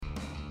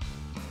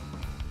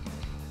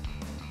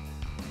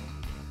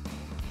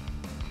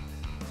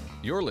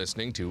You're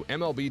listening to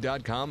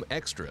MLB.com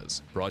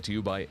Extras, brought to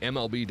you by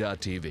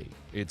MLB.tv.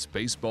 It's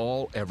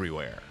baseball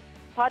everywhere.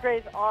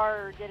 Padres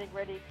are getting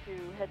ready to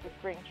head to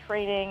spring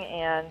training,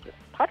 and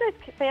Padres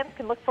fans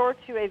can look forward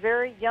to a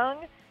very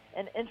young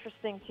and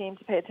interesting team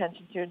to pay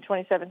attention to in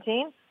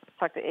 2017.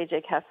 Talk to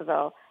AJ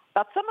Cassavell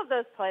about some of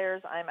those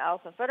players. I'm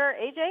Alyson Footer.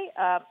 AJ,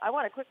 I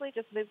want to quickly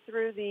just move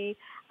through the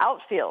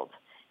outfield,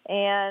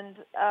 and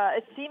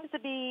it seems to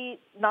be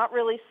not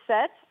really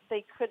set.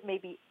 They could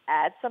maybe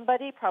add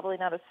somebody, probably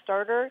not a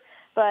starter,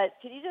 but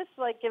can you just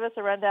give us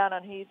a rundown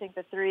on who you think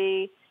the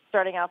three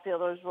starting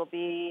outfielders will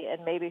be,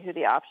 and maybe who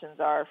the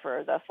options are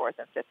for the fourth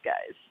and fifth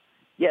guys?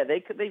 Yeah,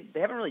 they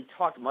haven't really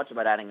talked much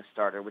about adding a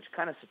starter, which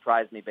kind of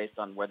surprised me based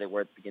on where they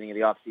were at the beginning of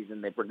the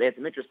offseason. They had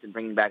some interest in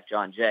bringing back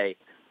John Jay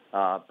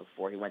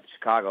before he went to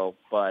Chicago,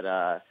 but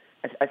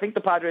I think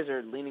the Padres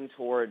are leaning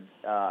toward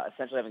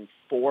essentially having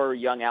four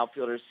young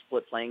outfielders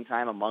split playing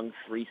time among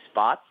three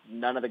spots.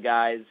 None of the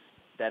guys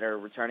that are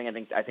returning.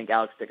 I think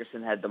Alex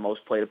Dickerson had the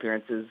most plate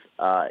appearances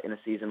in a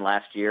season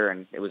last year,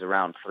 and it was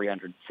around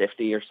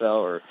 350 or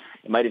so, or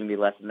it might even be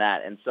less than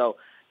that. And so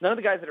none of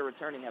the guys that are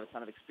returning have a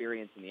ton of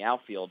experience in the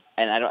outfield,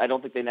 and I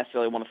don't think they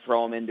necessarily want to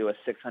throw them into a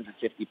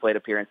 650 plate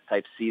appearance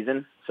type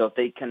season. So if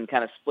they can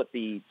kind of split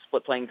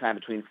playing time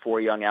between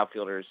four young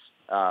outfielders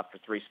for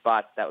three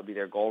spots, that would be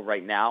their goal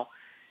right now.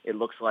 It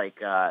looks like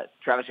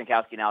Travis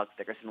Jankowski and Alex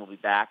Dickerson will be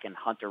back, and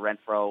Hunter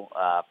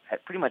Renfroe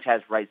pretty much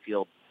has right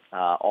field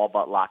all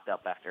but locked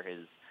up after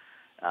his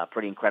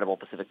pretty incredible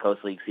Pacific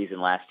Coast League season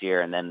last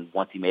year. And then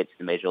once he made it to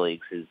the major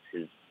leagues,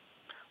 his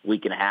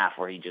week and a half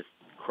where he just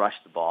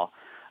crushed the ball.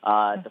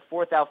 The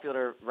fourth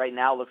outfielder right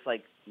now looks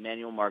like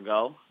Manuel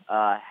Margot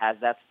has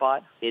that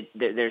spot.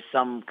 There's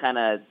some kind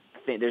of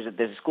thing, there's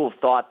a school of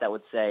thought that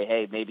would say,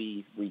 hey,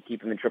 maybe we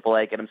keep him in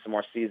AAA, get him some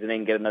more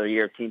seasoning, get another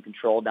year of team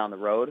control down the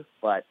road.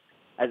 But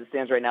as it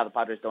stands right now, the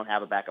Padres don't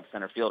have a backup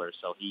center fielder,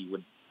 so he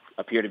would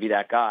appear to be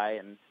that guy,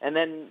 and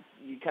then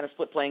you kind of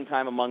split playing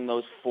time among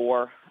those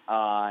four,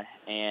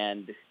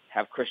 and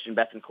have Christian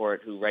Bethancourt,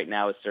 who right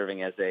now is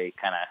serving as a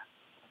kind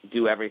of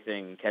do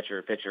everything catcher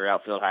pitcher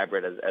outfield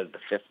hybrid as the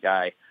fifth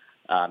guy,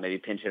 maybe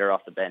pinch hitter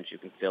off the bench who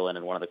can fill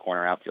in one of the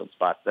corner outfield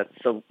spots.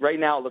 So right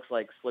now it looks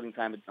like splitting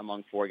time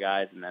among four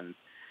guys, and then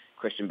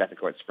Christian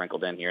Bethancourt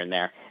sprinkled in here and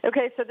there.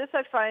 Okay, so this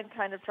I find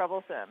kind of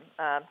troublesome,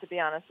 to be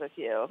honest with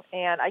you,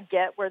 and I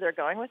get where they're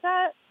going with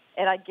that.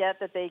 And I get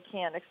that they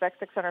can't expect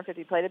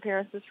 650 plate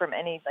appearances from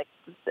any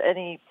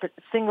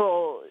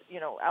single,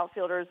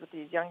 outfielders with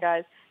these young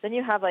guys. Then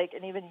you have an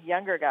even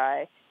younger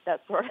guy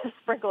that's sort of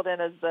sprinkled in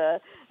as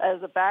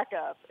a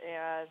backup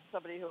and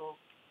somebody who,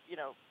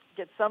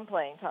 gets some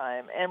playing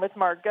time. And with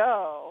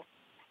Margot,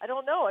 I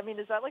don't know. I mean,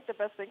 is that the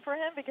best thing for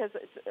him? Because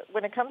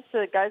when it comes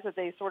to guys that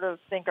they sort of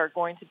think are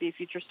going to be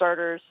future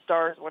starters,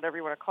 stars, whatever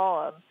you want to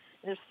call them,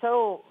 there's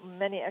so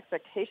many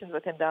expectations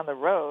with him down the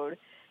road.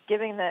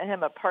 Giving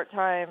him a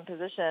part-time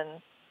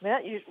position,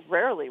 that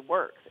rarely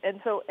works. And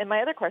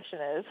my other question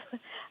is,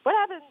 what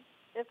happens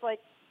if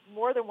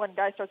more than one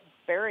guy starts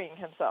burying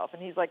himself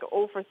and he's 0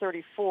 for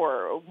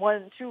 34,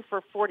 or 2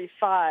 for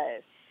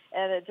 45,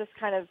 and it just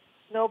kind of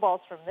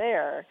snowballs from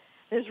there?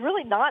 There's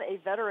really not a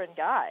veteran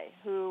guy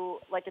who,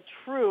 a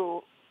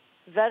true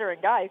veteran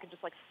guy who can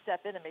just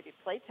step in and maybe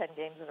play 10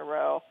 games in a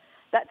row.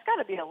 That's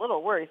got to be a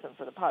little worrisome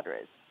for the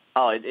Padres.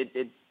 Oh,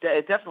 it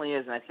definitely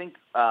is, and I think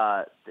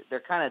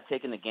they're kind of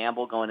taking the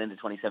gamble going into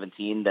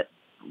 2017 that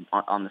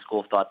on the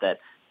school of thought that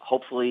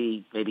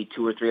hopefully maybe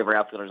two or three of our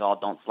outfielders all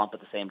don't slump at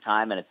the same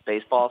time, and it's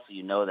baseball,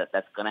 so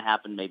that's going to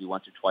happen maybe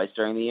once or twice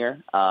during the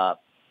year.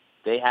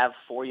 They have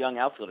four young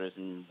outfielders,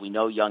 and we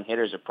know young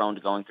hitters are prone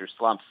to going through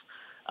slumps.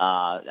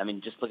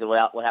 Just look at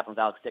what happened with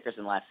Alex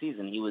Dickerson last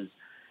season. He was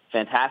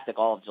fantastic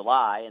all of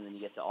July, and then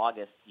you get to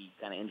August, he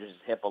kind of injures his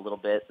hip a little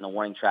bit in a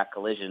warning track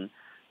collision.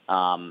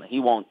 He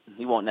won't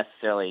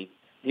necessarily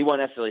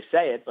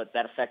say it, but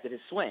that affected his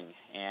swing,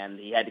 and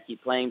he had to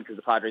keep playing because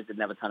the Padres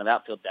didn't have a ton of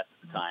outfield depth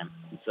at the time.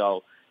 And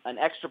so an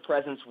extra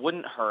presence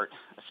wouldn't hurt,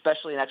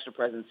 especially an extra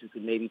presence who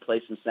could maybe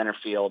play some center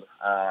field,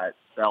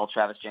 spell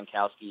Travis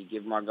Jankowski,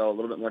 give Margot a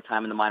little bit more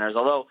time in the minors.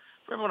 Although,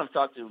 for everyone I've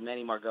talked to,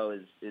 Manny Margot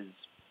is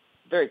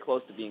very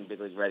close to being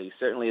big league ready. He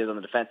certainly is on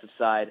the defensive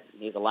side.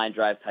 He's a line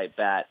drive type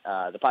bat.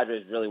 The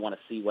Padres really want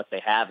to see what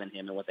they have in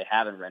him and what they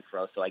have in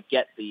Renfroe. So I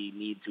get the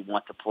need to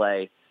want to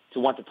play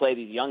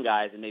these young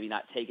guys and maybe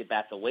not take at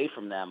bats away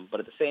from them. But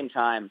at the same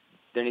time,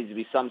 there needs to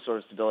be some sort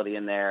of stability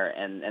in there.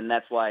 And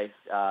that's why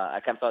I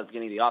kind of thought at the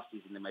beginning of the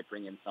offseason they might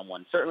bring in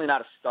someone, certainly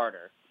not a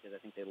starter, because I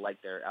think they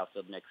like their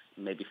outfield mix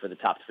maybe for the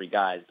top three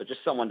guys, but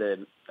just someone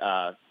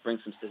to bring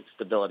some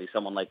stability,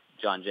 someone like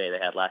John Jay they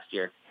had last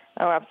year.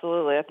 Oh,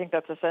 absolutely. I think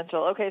that's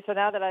essential. Okay, so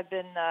now that I've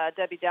been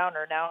Debbie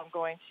Downer, now I'm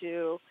going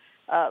to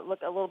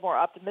look a little more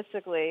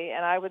optimistically,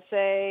 and I would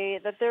say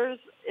that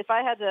if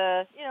I had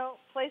to,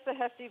 place a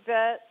hefty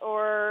bet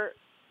or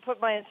put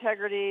my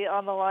integrity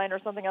on the line or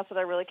something else that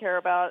I really care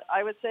about,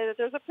 I would say that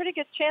there's a pretty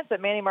good chance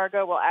that Manny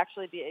Margot will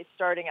actually be a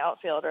starting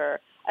outfielder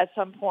at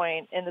some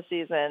point in the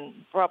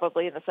season,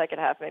 probably in the second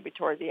half, maybe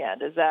toward the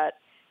end.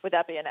 Would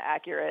that be an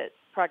accurate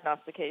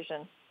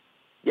prognostication?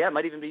 Yeah, it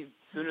might even be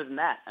sooner than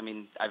that. I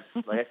mean,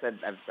 like I said,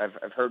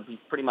 I've heard he's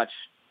pretty much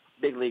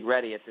big league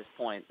ready at this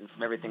point, and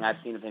from everything I've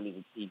seen of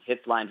him, he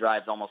hits line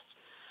drives almost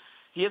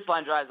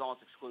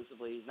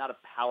exclusively. He's not a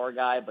power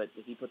guy, but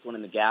if he puts one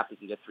in the gap, he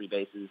can get 3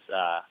 bases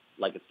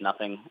like it's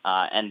nothing.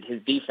 And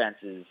his defense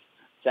is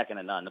second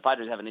to none. The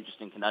Padres have an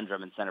interesting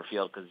conundrum in center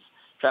field because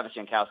Travis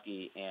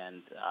Jankowski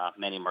and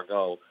Manny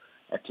Margot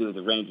are 2 of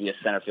the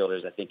rangiest center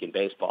fielders, I think, in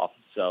baseball.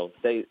 So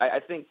I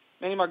think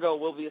Manny Margot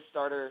will be a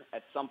starter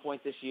at some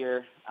point this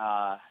year,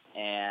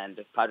 and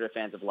Padre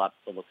fans have a lot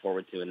to look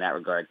forward to in that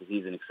regard because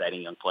he's an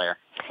exciting young player.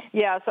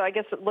 Yeah, so I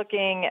guess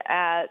looking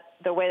at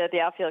the way that the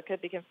outfield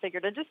could be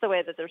configured and just the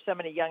way that there's so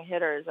many young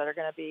hitters that are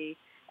going to be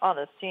on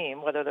this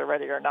team, whether they're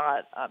ready or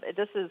not,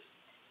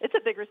 it's a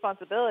big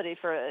responsibility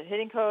for a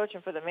hitting coach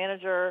and for the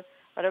manager.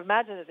 I'd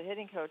imagine that the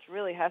hitting coach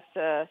really has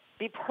to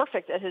be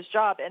perfect at his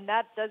job, and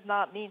that does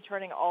not mean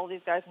turning all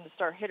these guys into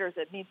star hitters.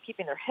 It means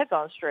keeping their heads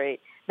on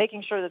straight,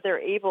 making sure that they're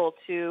able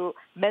to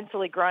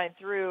mentally grind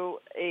through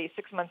a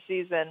 6-month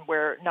season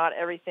where not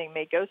everything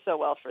may go so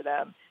well for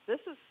them. This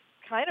is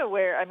kind of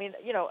where, I mean,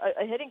 you know,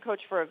 a hitting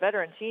coach for a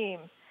veteran team,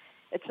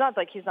 it's not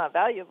like he's not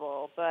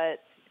valuable,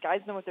 but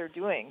guys know what they're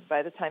doing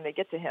by the time they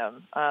get to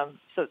him.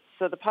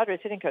 So the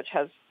Padres hitting coach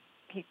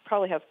he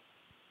probably has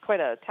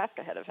quite a task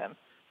ahead of him.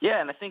 Yeah,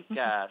 and I think,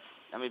 I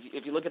mean,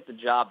 if you look at the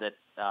job that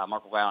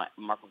Mark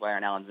McGwire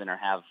and Alan Zinner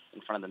have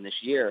in front of them this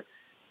year,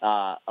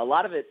 a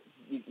lot of it,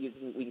 we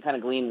can kind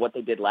of glean what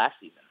they did last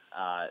season.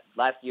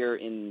 Last year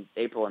in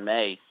April and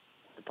May,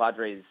 the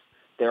Padres,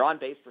 their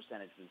on-base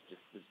percentage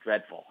was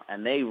dreadful,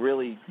 and they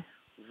really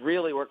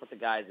worked with the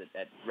guys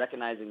at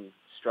recognizing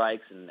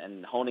strikes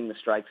and honing the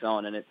strike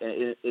zone, and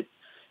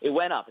it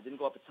went up. It didn't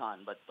go up a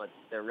ton, but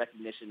their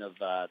recognition of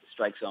the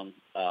strike zone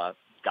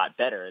got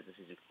better as the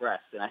season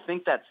progressed, and I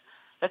think that's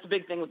a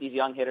big thing with these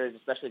young hitters,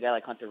 especially a guy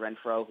like Hunter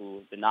Renfroe,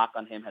 who the knock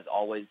on him has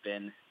always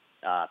been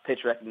pitch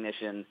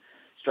recognition,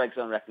 strike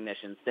zone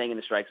recognition, staying in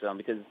the strike zone,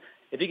 because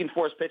if he can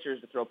force pitchers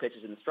to throw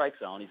pitches in the strike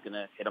zone, he's going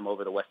to hit them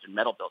over the Western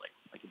Metal Building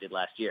like he did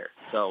last year.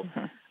 So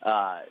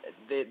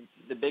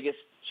the biggest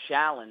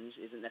challenge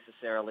isn't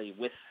necessarily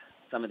with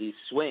some of these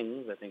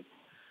swings.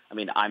 I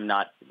mean, I'm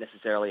not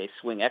necessarily a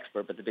swing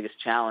expert, but the biggest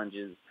challenge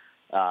is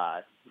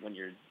when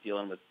you're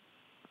dealing with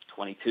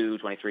 22,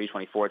 23,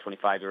 24,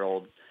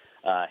 25-year-old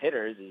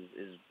hitters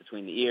is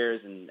between the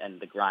ears and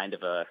the grind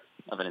of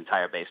an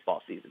entire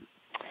baseball season.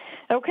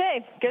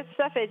 Okay, good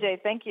stuff,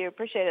 AJ. Thank you.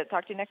 Appreciate it.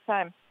 Talk to you next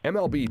time.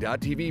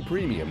 MLB.tv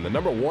Premium, the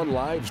 #1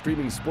 live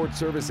streaming sports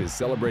service, is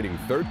celebrating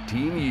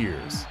 13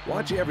 years.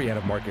 Watch every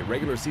out-of-market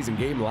regular season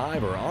game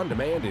live or on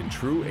demand in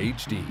true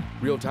HD.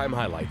 Real-time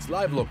highlights,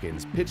 live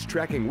look-ins, pitch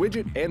tracking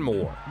widget, and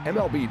more.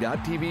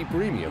 MLB.tv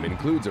Premium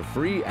includes a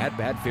free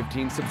At-Bat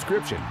 15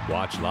 subscription.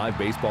 Watch live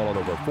baseball on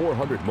over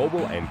 400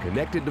 mobile and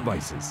connected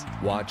devices.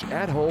 Watch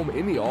at home,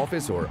 in the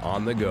office, or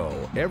on the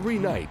go, every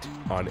night,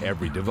 on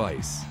every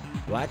device.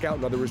 Blackout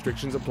and other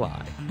restrictions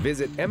apply.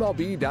 Visit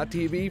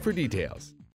MLB.tv for details.